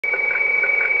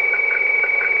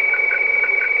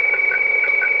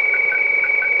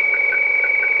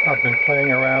I've been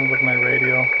playing around with my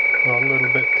radio a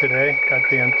little bit today. Got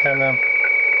the antenna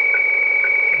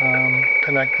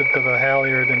connected to the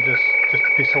halyard and just a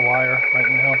piece of wire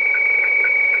right now.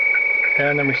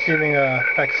 And I'm receiving a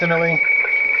facsimile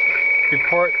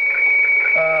report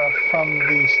from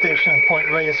the station in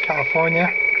Point Reyes,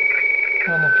 California. I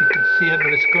don't know if you can see it,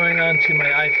 but it's going on to my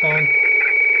iPhone.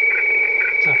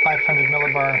 It's a 500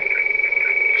 millibar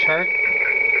chart.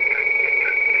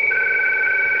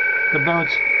 The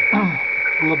boat's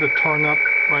a little bit torn up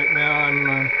right now.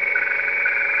 I'm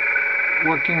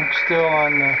working still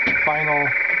on the final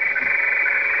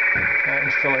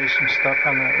installation stuff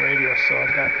on that radio. So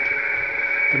I've got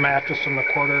the mattress from the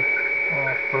quarter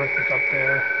berth is up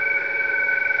there.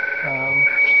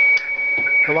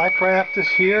 The life raft is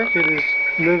here. It is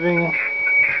living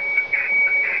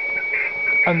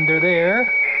under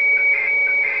there,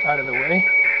 out of the way.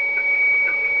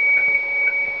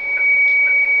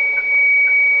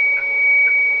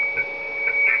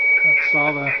 That's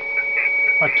all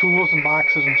our tools and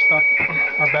boxes and stuff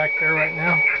are back there right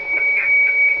now.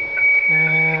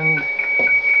 And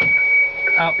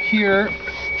out here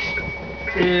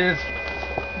is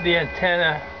the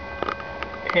antenna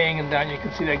hanging down. You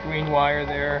can see that green wire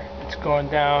there. It's going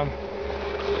down.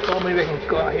 So maybe I can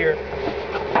go out here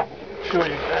and show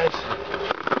you guys.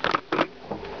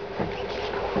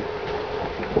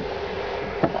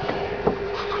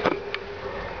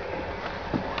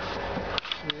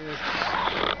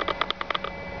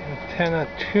 Antenna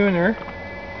tuner.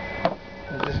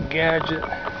 There's this gadget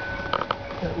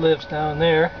that lives down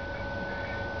there.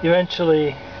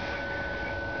 Eventually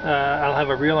I'll have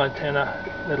a real antenna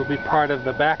that'll be part of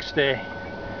the backstay,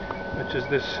 which is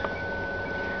this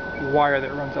wire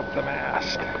that runs up the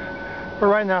mast. But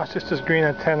right now it's just this green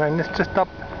antenna, and it's just up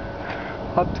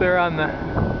there on the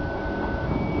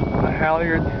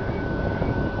halyard,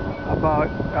 about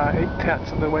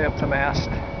 8/10 of the way up the mast.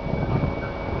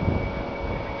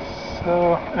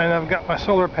 So, and I've got my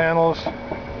solar panels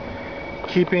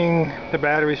keeping the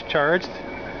batteries charged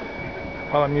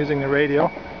while I'm using the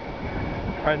radio.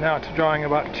 Right now it's drawing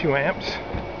about 2 amps,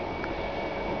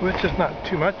 which is not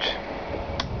too much.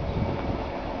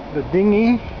 The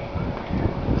dinghy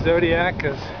Zodiac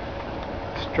is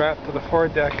strapped to the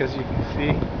foredeck, as you can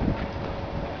see.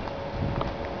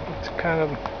 It's kind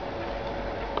of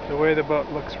the way the boat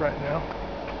looks right now.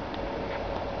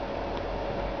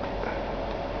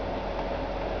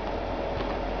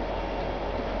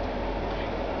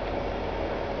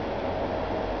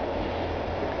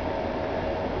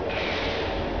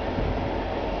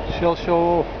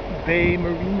 Shell Bay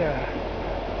Marina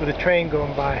with a train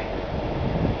going by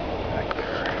back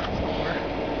there somewhere.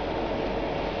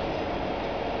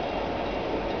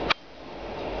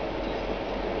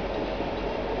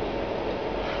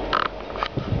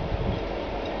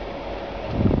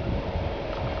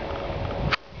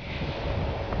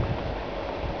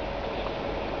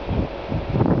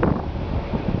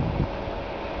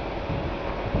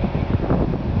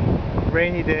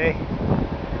 Rainy day.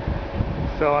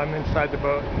 So I'm inside the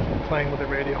boat playing with the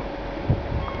radio.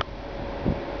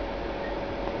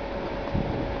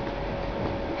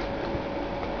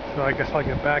 So I guess I'll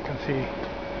get back and see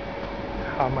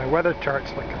how my weather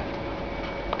chart's looking.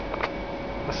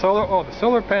 The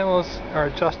solar panels are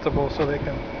adjustable, so they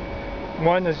can,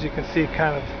 one, as you can see,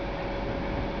 kind of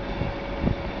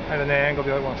at an angle,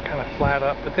 the other one's kind of flat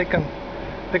up, but they can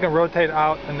rotate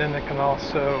out, and then they can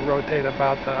also rotate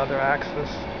about the other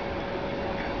axis.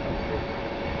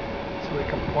 So they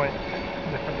can point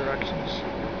in different directions.